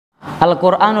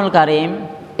Al-Qur'anul Karim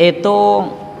itu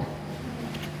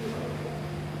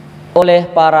oleh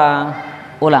para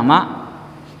ulama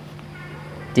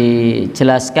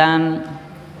dijelaskan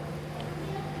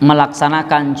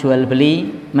melaksanakan jual beli,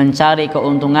 mencari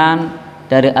keuntungan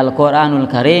dari Al-Qur'anul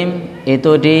Karim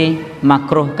itu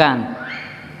dimakruhkan,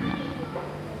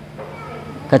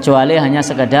 kecuali hanya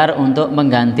sekedar untuk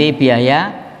mengganti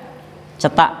biaya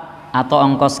cetak atau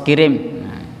ongkos kirim.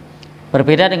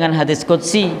 Berbeda dengan hadis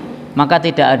qudsi, maka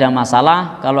tidak ada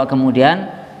masalah kalau kemudian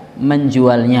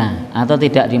menjualnya atau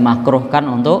tidak dimakruhkan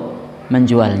untuk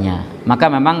menjualnya.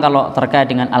 Maka memang kalau terkait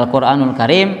dengan Al-Qur'anul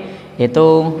Karim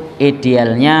itu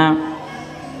idealnya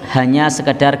hanya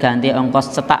sekedar ganti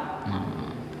ongkos cetak,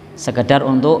 sekedar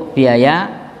untuk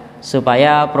biaya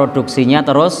supaya produksinya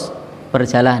terus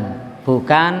berjalan,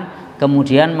 bukan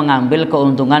kemudian mengambil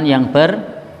keuntungan yang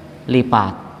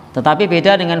berlipat. Tetapi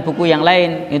beda dengan buku yang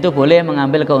lain, itu boleh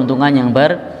mengambil keuntungan yang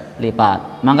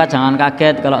berlipat. Maka jangan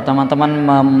kaget kalau teman-teman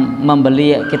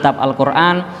membeli kitab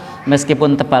Al-Quran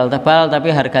meskipun tebal-tebal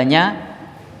tapi harganya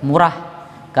murah,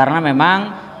 karena memang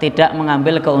tidak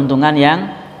mengambil keuntungan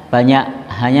yang banyak,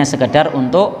 hanya sekedar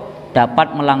untuk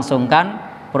dapat melangsungkan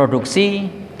produksi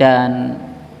dan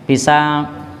bisa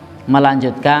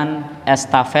melanjutkan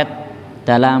estafet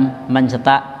dalam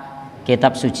mencetak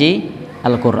kitab suci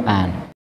Al-Quran.